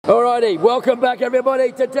Alrighty, welcome back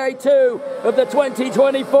everybody to day 2 of the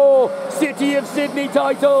 2024 City of Sydney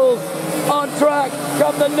titles. On track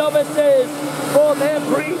come the Novices for their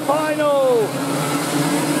pre-final.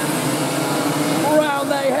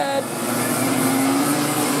 Round they head.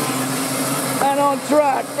 And on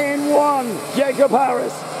track in 1, Jacob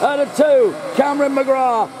Harris. Out of 2, Cameron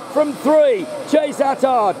McGrath. From 3, Chase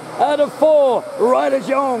Attard. Out of 4, Ryder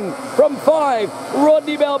Jong. From 5,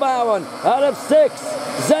 Rodney Belbowen. Out of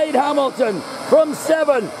 6, Zaid Hamilton. From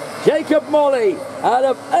 7, Jacob Molly. Out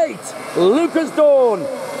of 8, Lucas Dawn.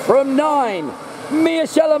 From 9, Mia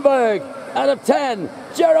Schellenberg. Out of 10,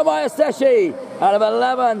 Jeremiah Seshi. Out of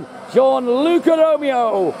 11, Gianluca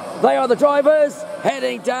Romeo. They are the drivers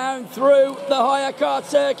heading down through the higher kart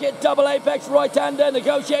circuit. Double apex right-hander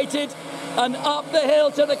negotiated. And up the hill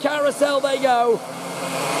to the carousel they go.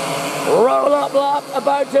 Roll-up lap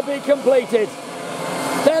about to be completed.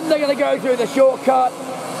 Then they're going to go through the shortcut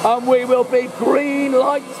and we will be green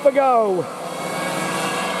lights for go.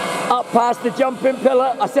 Up past the jumping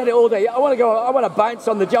pillar. I said it all day. I want to bounce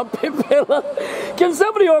on the jumping pillar. Can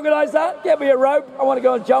somebody organise that? Get me a rope. I want to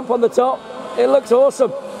go and jump on the top. It looks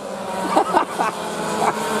awesome.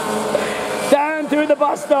 Down through the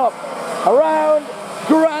bus stop. Around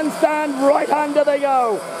grandstand right-hander they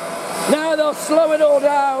go. Now they'll slow it all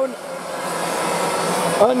down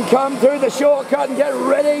and come through the shortcut and get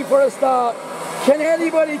ready for a start. Can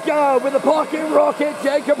anybody go with the pocket rocket,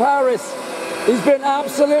 Jacob Harris? He's been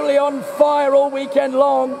absolutely on fire all weekend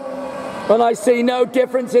long, and I see no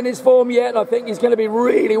difference in his form yet. I think he's going to be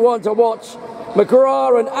really one to watch.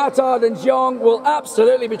 McGrath and Attard and Jong will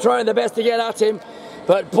absolutely be trying their best to get at him,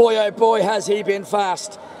 but boy oh boy has he been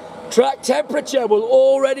fast. Track temperature will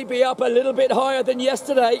already be up a little bit higher than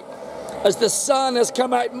yesterday as the sun has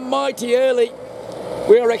come out mighty early.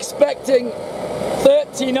 We are expecting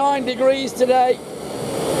 39 degrees today.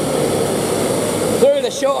 Through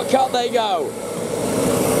the shortcut they go.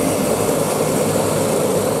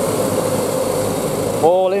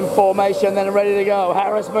 All in formation, then ready to go.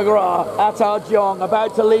 Harris McGrath, Attard Jong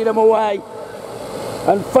about to lead them away.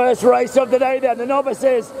 And first race of the day then, the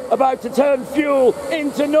Novices about to turn fuel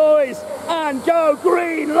into noise and go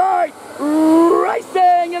green light,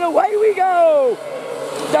 racing, and away we go.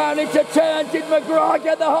 Down into turn, did McGrath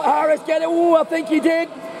get the Harris get it? Ooh, I think he did,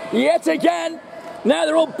 yet again. Now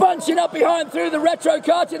they're all bunching up behind through the retro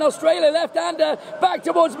kart in Australia, left-hander, back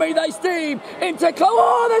towards me, they steam into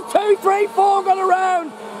oh, there's 2, 3, 4 gone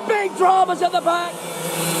around. Big dramas at the back,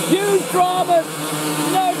 huge dramas,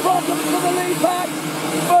 no problems for the lead pack.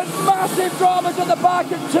 But massive dramas at the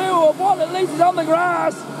back and 2 or 1 at least is on the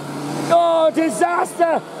grass. Oh,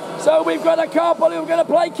 disaster. So we've got a couple who are going to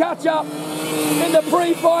play catch up in the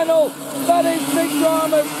pre-final. That is big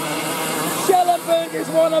dramas. Schellenberg is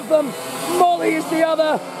one of them. Molly is the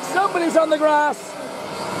other. Somebody's on the grass.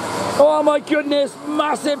 Oh my goodness,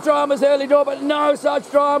 massive dramas early door, but no such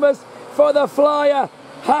dramas for the flyer.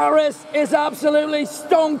 Harris is absolutely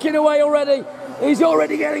stonking away already. He's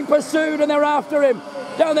already getting pursued and they're after him.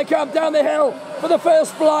 Down they come, down the hill for the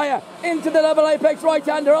first flyer. Into the double apex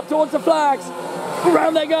right-hander, up towards the flags.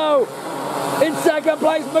 Around they go. In second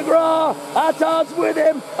place, McGrath. Attard's with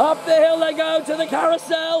him. Up the hill they go to the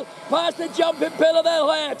carousel. Past the jumping pillar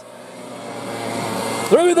they'll head.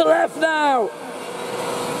 Through the left now.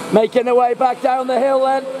 Making their way back down the hill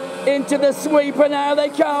then. Into the sweeper now they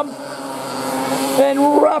come. Then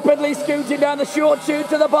rapidly scooting down the short chute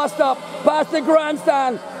to the bus stop. Past the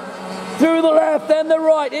grandstand. Through the left, then the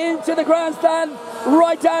right, into the grandstand,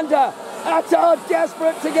 right-hander. Attard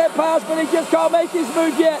desperate to get past, but he just can't make his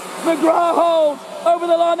move yet. McGrath holds, over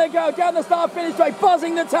the line they go, down the start-finish straight,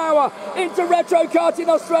 buzzing the tower, into retro kart in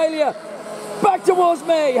Australia. Back towards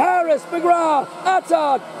me, Harris, McGrath,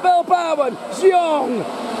 Attard, Belbowen, Jong.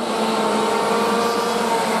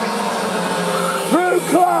 Through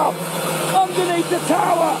Club, underneath the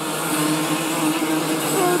tower.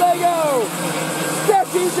 Through they go.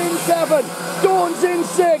 Sessy's in 7, Dawn's in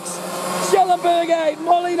 6, Schellenberg 8,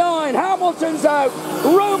 Molly 9, Hamilton's out,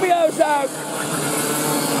 Romeo's out.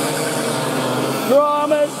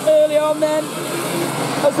 Dramas early on then,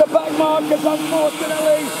 as the back markers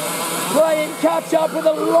unfortunately playing catch up with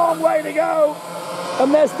a long way to go.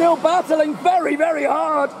 And they're still battling very, very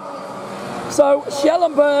hard. So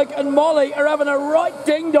Schellenberg and Molly are having a right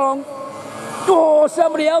ding-dong. Oh,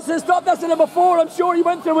 somebody else has stopped. That's the number 4, I'm sure he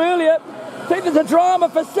went through earlier. I think there's a drama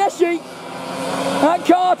for Seshi. That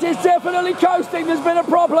kart is definitely coasting. There's been a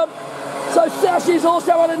problem. So Seshi's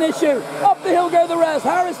also on an issue. Up the hill go the rest.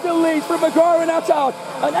 Harris still leads from McGrath and Attard.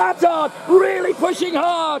 And Attard really pushing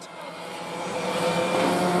hard.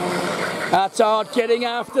 Attard getting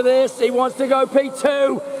after this. He wants to go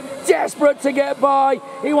P2. Desperate to get by.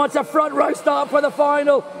 He wants a front row start for the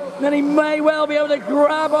final. And then he may well be able to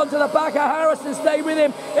grab onto the back of Harris and stay with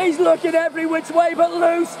him. He's looking every which way but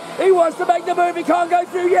loose. He wants to make the move. He can't go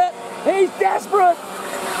through yet. He's desperate.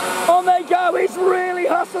 On they go. He's really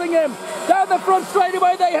hustling him. Down the front straight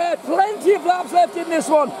away they head. Plenty of laps left in this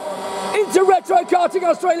one. Into Retro Karting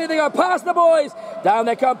Australia they go. Past the boys. Down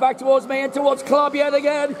they come back towards me and towards Club yet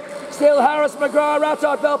again. Still Harris, McGrath,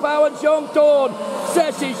 Attard, Belbauer, Jeong, Dawn,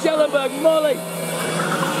 Seshi, Schellenberg, Molly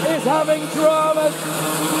is having dramas.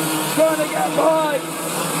 Trying to get by.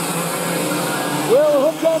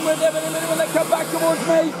 We'll hook on with them in a minute when they come back towards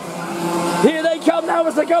me. Here they come now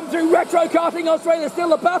as they come through Retro Karting Australia. Still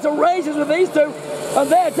the battle rages with these two. And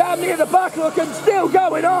they're down near the back looking still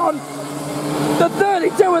going on. The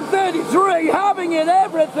 32 and 33 having it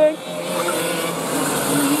everything.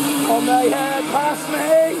 On they head past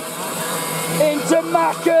me. Into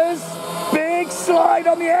Macca's. Big slide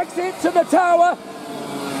on the exit to the tower.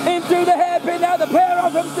 Into the hairpin. Now the pair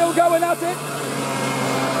of them still going at it.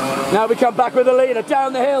 Now we come back with the leader.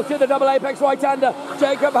 Down the hill to the double apex right-hander.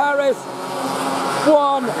 Jacob Harris.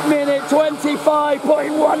 1 minute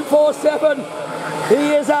 25.147.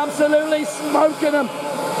 He is absolutely smoking them.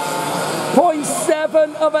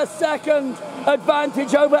 0.7 of a second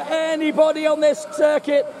advantage over anybody on this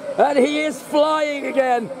circuit. And he is flying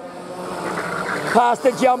again. Past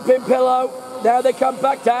the jumping pillow. Now they come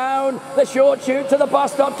back down. The short shoot to the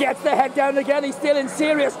bus stop. Gets the head down again. He's still in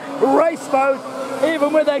serious race mode.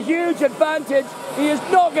 Even with a huge advantage, he is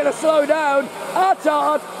not going to slow down.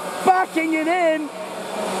 Attard backing it in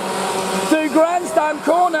to grandstand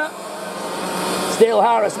corner. Still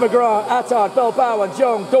Harris, McGrath, Attard, Belbauer,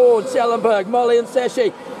 Jeong, Dawn, Schellenberg, Molly and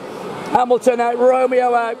Seshi. Hamilton out,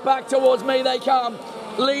 Romeo out. Back towards me they come.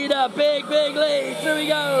 Leader, big lead. Through he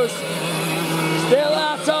goes. Still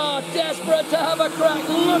Attard, desperate to have a crack.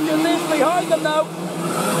 Look at this behind them though.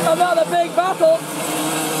 Another big battle.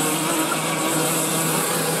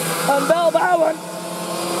 And Belbauer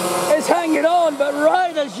is hanging on, but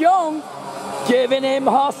Ryder Jeong giving him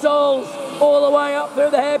hustles all the way up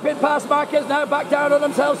through the hairpin past Macca's. Now back down on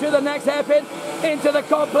themselves through the next hairpin into the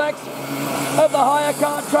complex of the higher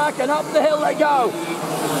kart track, and up the hill they go.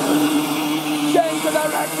 Change of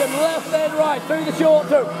direction, left then right, through the short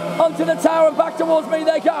through, onto the tower and back towards me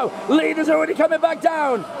they go. Leaders already coming back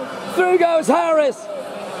down. Through goes Harris,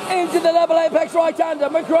 into the double apex right-hander.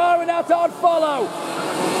 McGrath and Attard follow.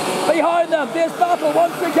 Behind them, this battle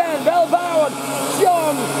once again. Belbauer,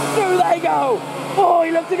 Jeong, through they go. Oh,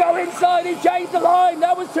 he looked to go inside, he changed the line.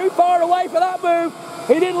 That was too far away for that move.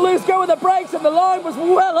 He didn't lose go with the brakes and the line was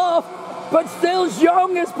well off. But still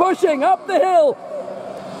Jeong is pushing up the hill.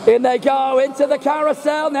 In they go into the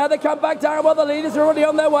carousel. Now they come back down while the leaders are already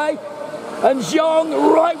on their way. And Jeong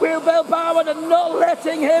right wheel Belbauer and not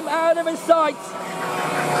letting him out of his sights.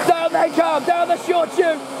 Down they come, down the short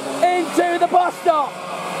chute, into the bus stop.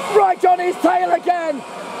 Right on his tail again.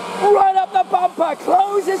 Right up the bumper,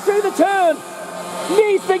 closes through the turn.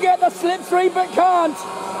 Needs to get the slipstream but can't.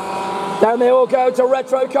 Down they all go to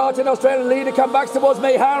Retro Karting Australian. Leader come back towards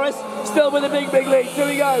me. Harris still with a big lead. Through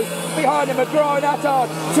he goes. Behind him, McGrath and Attard.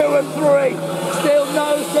 2 and 3. Still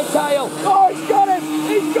nose to tail. Oh, he's got him.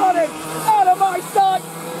 He's got him. Out of my sight.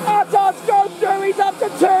 Attard's gone through. He's up to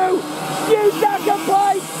 2. New second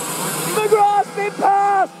place. McGrath's been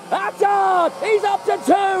passed. Attard. He's up to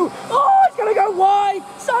 2. Oh, he's going to go wide.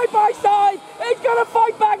 Side by side. He's going to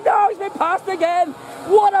fight back. No, he's been passed again.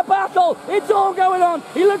 What a battle. It's all going on.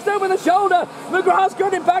 He looks over the shoulder. McGrath's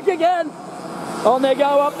got him back again. On they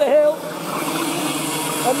go up the hill.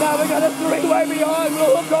 And now we've got a three-way behind.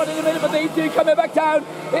 We'll hook on in a minute, but these two coming back down.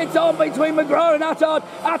 It's on between McGrath and Attard.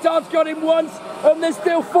 Attard's got him once, and there's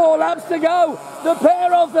still 4 laps to go. The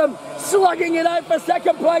pair of them slugging it out for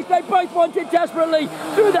second place. They both want it desperately.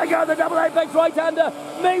 Through they go, the double apex right-hander.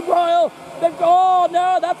 Meanwhile, oh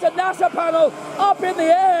no, that's a NASA panel up in the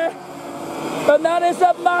air. And that is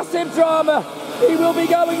a massive drama. He will be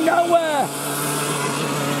going nowhere.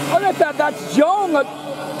 I don't know if that's Jeong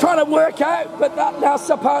trying to work out, but that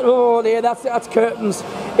NASA panel, oh dear, that's curtains.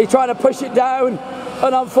 He's trying to push it down,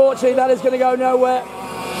 and unfortunately that is going to go nowhere.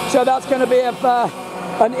 So that's going to be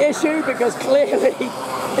an issue, because clearly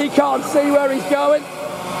he can't see where he's going.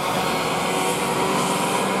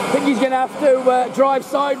 I think he's going to have to drive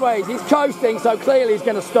sideways. He's coasting, so clearly he's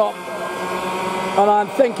going to stop. And I'm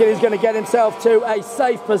thinking he's going to get himself to a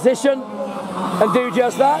safe position and do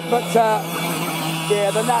just that. But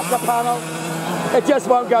yeah, the NASA panel, it just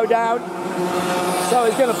won't go down. So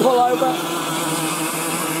he's going to pull over.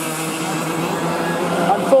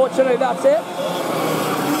 Unfortunately, that's it.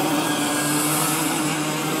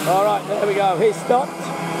 All right, there we go. He stopped.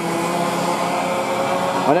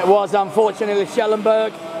 And it was, unfortunately,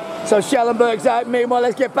 Schellenberg. So Schellenberg's out. Meanwhile,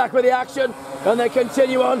 let's get back with the action. And they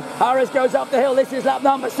continue on. Harris goes up the hill. This is lap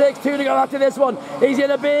number 6. 2 to go after this one. He's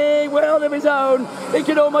in a big world of his own. He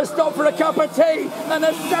can almost stop for a cup of tea and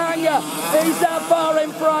a stanger. He's that far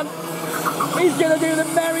in front. He's going to do the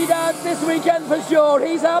merry dance this weekend for sure.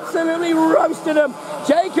 He's absolutely roasted him.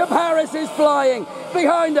 Jacob Harris is flying.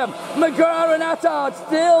 Behind him, McGrath and Attard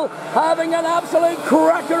still having an absolute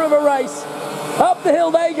cracker of a race. Up the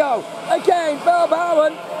hill they go. Again,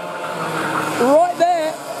 Belbauer right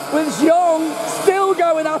there with Jeong still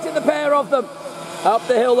going at it, the pair of them. Up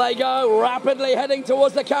the hill they go, rapidly heading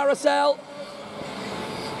towards the carousel.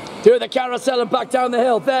 To the carousel and back down the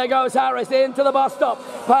hill. There goes Harris into the bus stop.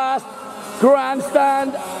 Past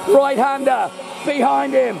Grandstand right-hander.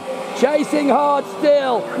 Behind him, chasing hard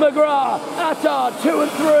still, McGrath, Attard, 2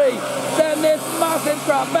 and 3. Then this massive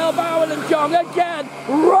scrap, Belbauer and Jeong again,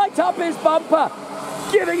 right up his bumper.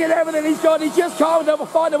 Giving it everything he's got. He just can't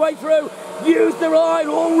find a way through. Use the line,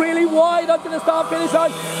 all really wide onto the start-finish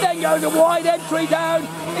line. Then goes a wide entry down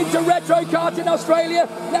into Retro Kart in Australia.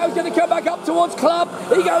 Now he's going to come back up towards Club.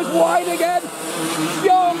 He goes wide again.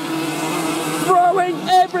 Jeong throwing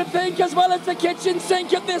everything as well as the kitchen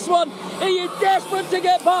sink at this one. He is desperate to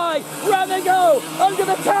get by. Round they go, under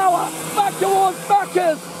the tower, back towards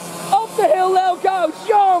Backers. Up the hill they'll go.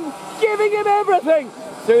 Jeong giving him everything.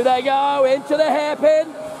 Through they go, into the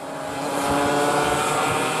hairpin.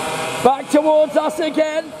 Back towards us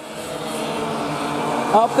again.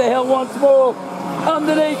 Up the hill once more.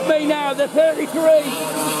 Underneath me now, the 33.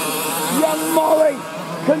 Young Molly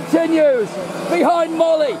continues. Behind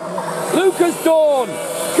Molly, Lucas Dawn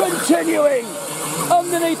continuing.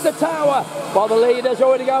 Underneath the tower. While the leader's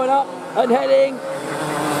already going up and heading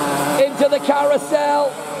into the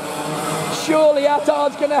carousel. Surely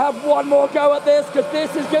Attard's going to have one more go at this, because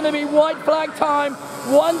this is going to be white flag time.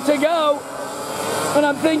 1 to go. And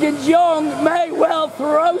I'm thinking Jeong may well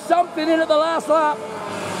throw something in at the last lap.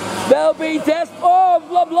 They'll be desperate. Oh,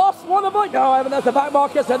 I've lost one of them. No, I haven't. That's the back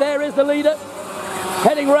marker. So there is the leader.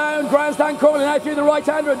 Heading round Grandstand corner now through the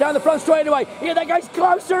right-hander and down the front straightaway. Here they go. He's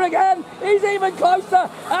closer again. He's even closer.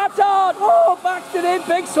 Attard. Oh, backs it in.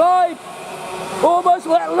 Big slide. Almost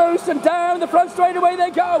let loose and down the front straightaway they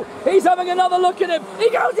go. He's having another look at him. He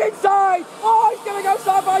goes inside. Oh, he's going to go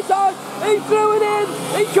side by side. He threw it in.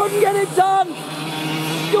 He couldn't get it done.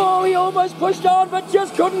 Oh, he almost pushed on, but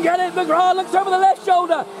just couldn't get it. McGrath looks over the left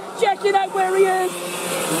shoulder, checking out where he is.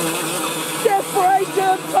 Desperation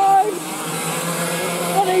at times.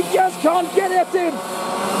 And he just can't get at him.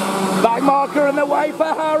 Back marker in the way for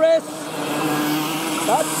Harris.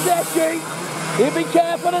 That's Seshi. He'll be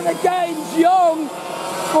careful, and again, Jeong.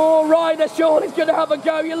 Oh, Ryder Shaw is going to have a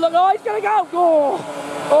go. You look, oh, he's going to go.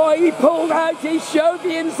 Oh, he pulled out. He showed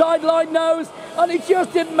the inside line nose, and he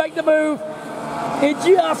just didn't make the move. He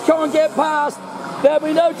just can't get past. There'll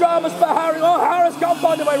be no dramas for Harris. Oh, Harris can't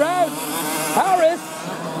find a way round. Harris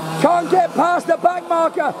can't get past the back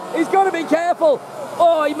marker. He's got to be careful.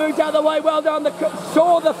 Oh, he moved out of the way. Well done.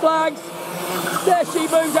 Saw the flags. Seshi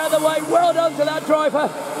moves out of the way. Well done to that driver.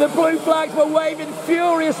 The blue flags were waving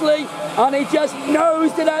furiously, and he just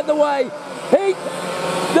nosed it out of the way.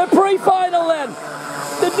 The pre-final then.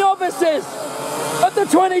 The Novices at the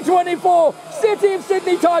 2024 City of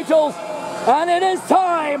Sydney titles. And it is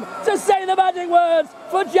time to say the magic words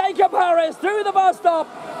for Jacob Harris through the bus stop.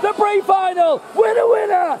 The pre-final. Winner,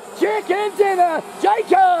 winner. Chicken dinner.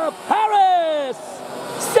 Jacob Harris.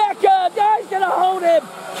 Second. Now he's going to hold him.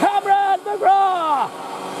 Cameron McGrath.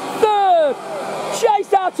 Third. Chase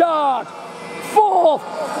Attard. Fourth.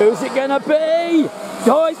 Who's it going to be?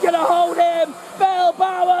 Oh, he's going to hold him.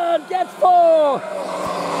 Belbauer gets 4.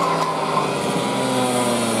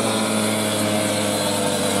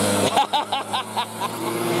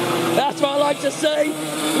 That's what I like to see.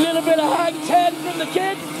 A little bit of hang 10 from the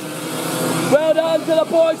kids. Well done to the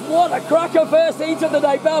boys. What a cracker first heat of the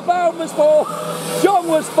day. Belbauer was 4. Jeong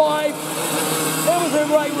was 5. It was a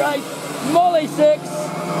great race. Molly 6.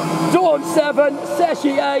 Dawn 7.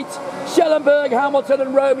 Seshi 8. Schellenberg, Hamilton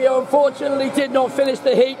and Romeo unfortunately did not finish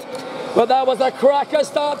the heat. But that was a cracker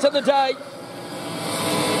start to the day.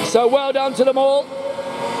 So well done to them all.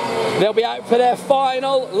 They'll be out for their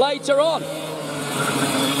final later on.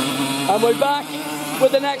 And we're back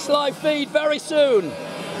with the next live feed very soon.